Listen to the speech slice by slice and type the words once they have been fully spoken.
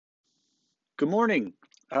Good morning.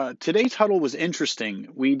 Today's huddle was interesting.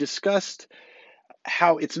 We discussed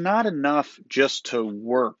how it's not enough just to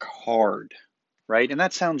work hard, right? And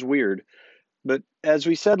that sounds weird, but as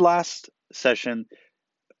we said last session,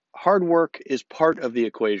 hard work is part of the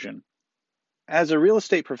equation. As a real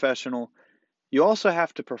estate professional, you also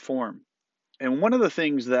have to perform. And one of the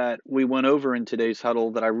things that we went over in today's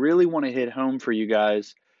huddle that I really want to hit home for you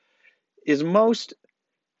guys is most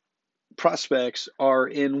prospects are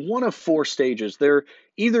in one of four stages. They're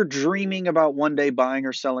either dreaming about one day buying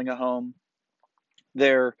or selling a home,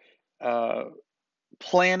 they're uh,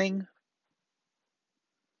 planning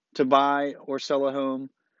to buy or sell a home,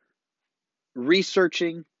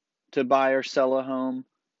 researching to buy or sell a home,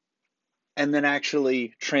 and then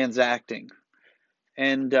actually transacting.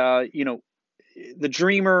 And, the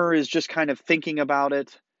dreamer is just kind of thinking about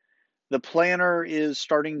it. The planner is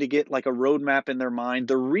starting to get like a roadmap in their mind.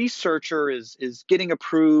 The researcher is getting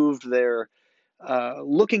approved. They're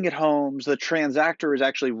looking at homes. The transactor is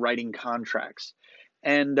actually writing contracts,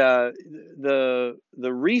 and the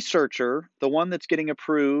researcher, the one that's getting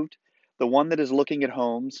approved, the one that is looking at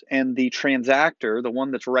homes, and the transactor, the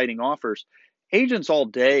one that's writing offers. Agents all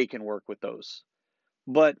day can work with those,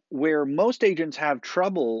 but where most agents have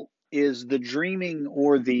trouble is the dreaming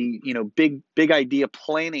or the big idea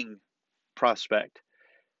planning prospect.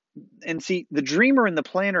 And see, the dreamer and the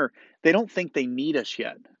planner, they don't think they need us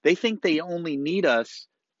yet. They think they only need us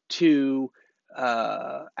to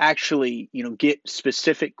actually, get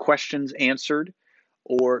specific questions answered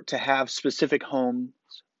or to have specific homes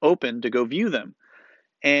open to go view them.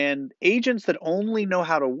 And agents that only know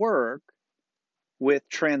how to work with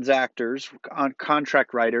transactors, on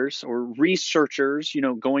contract writers, or researchers,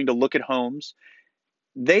 going to look at homes,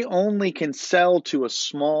 they only can sell to a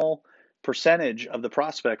small percentage of the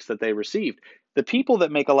prospects that they received. The people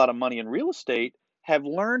that make a lot of money in real estate have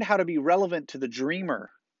learned how to be relevant to the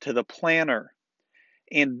dreamer, to the planner.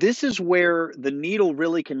 And this is where the needle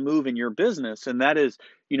really can move in your business. And that is,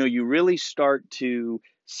 you really start to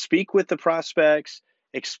speak with the prospects,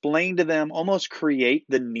 explain to them, almost create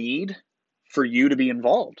the need for you to be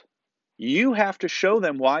involved. You have to show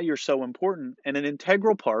them why you're so important and an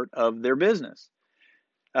integral part of their business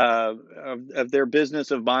of their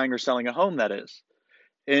business of buying or selling a home, that is.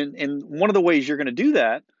 And one of the ways you're going to do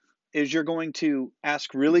that is you're going to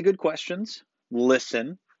ask really good questions,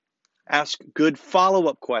 listen, ask good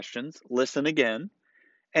follow-up questions, listen again.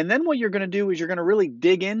 And then what you're going to do is you're going to really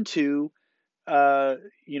dig into, uh,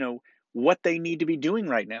 you know, what they need to be doing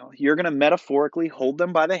right now. You're going to metaphorically hold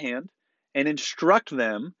them by the hand and instruct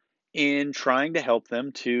them in trying to help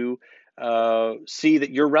them to see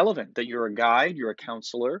that you're relevant, that you're a guide, you're a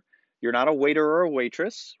counselor, you're not a waiter or a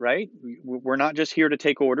waitress, right? We're not just here to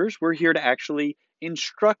take orders. We're here to actually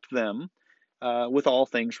instruct them with all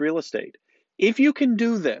things real estate. If you can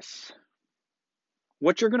do this,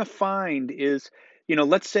 what you're going to find is,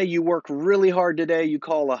 let's say you work really hard today, you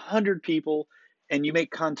call 100 people and you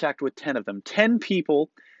make contact with 10 of them, 10 people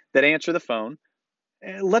that answer the phone.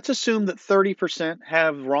 Let's assume that 30%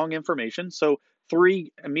 have wrong information. So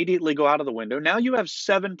three immediately go out of the window. Now you have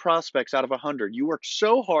seven prospects out of 100. You worked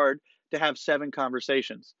so hard to have seven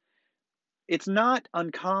conversations. It's not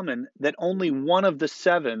uncommon that only one of the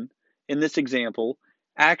seven in this example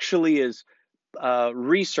actually is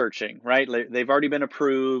researching, right? They've already been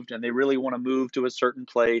approved and they really want to move to a certain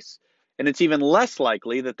place. And it's even less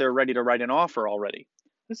likely that they're ready to write an offer already.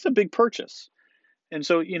 This is a big purchase. And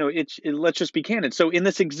so, let's just be candid. So in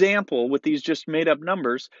this example with these just made up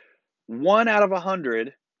numbers, one out of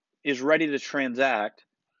 100 is ready to transact.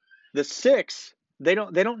 The six, they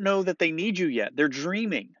don't know that they need you yet. They're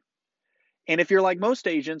dreaming. And if you're like most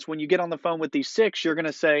agents, when you get on the phone with these six, you're going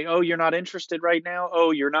to say, "Oh, you're not interested right now.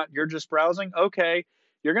 Oh, you're just browsing." Okay.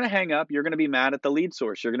 You're going to hang up. You're going to be mad at the lead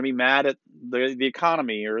source. You're going to be mad at the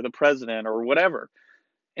economy or the president or whatever.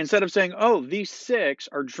 Instead of saying, "Oh, these six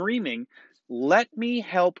are dreaming. Let me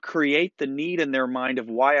help create the need in their mind of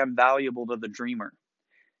why I'm valuable to the dreamer."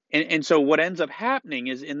 And so what ends up happening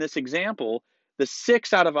is, in this example, the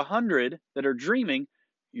six out of 100 that are dreaming,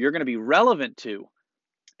 you're going to be relevant to.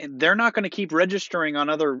 And they're not going to keep registering on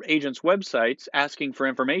other agents' websites asking for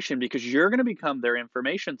information because you're going to become their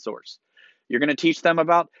information source. You're going to teach them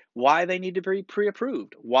about why they need to be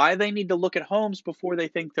pre-approved, why they need to look at homes before they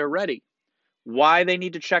think they're ready, why they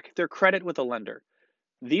need to check their credit with a lender.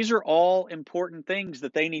 These are all important things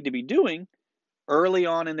that they need to be doing early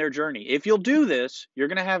on in their journey. If you'll do this, you're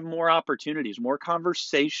going to have more opportunities, more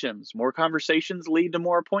conversations. More conversations lead to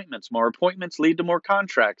more appointments. More appointments lead to more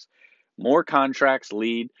contracts. More contracts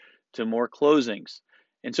lead to more closings.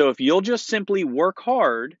 And so if you'll just simply work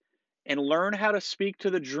hard and learn how to speak to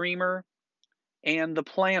the dreamer, and the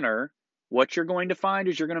planner, what you're going to find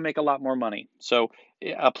is you're going to make a lot more money. So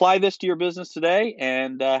apply this to your business today,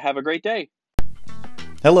 and have a great day.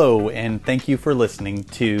 Hello, and thank you for listening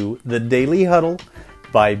to The Daily Huddle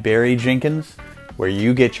by Barry Jenkins, where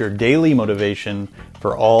you get your daily motivation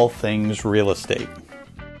for all things real estate.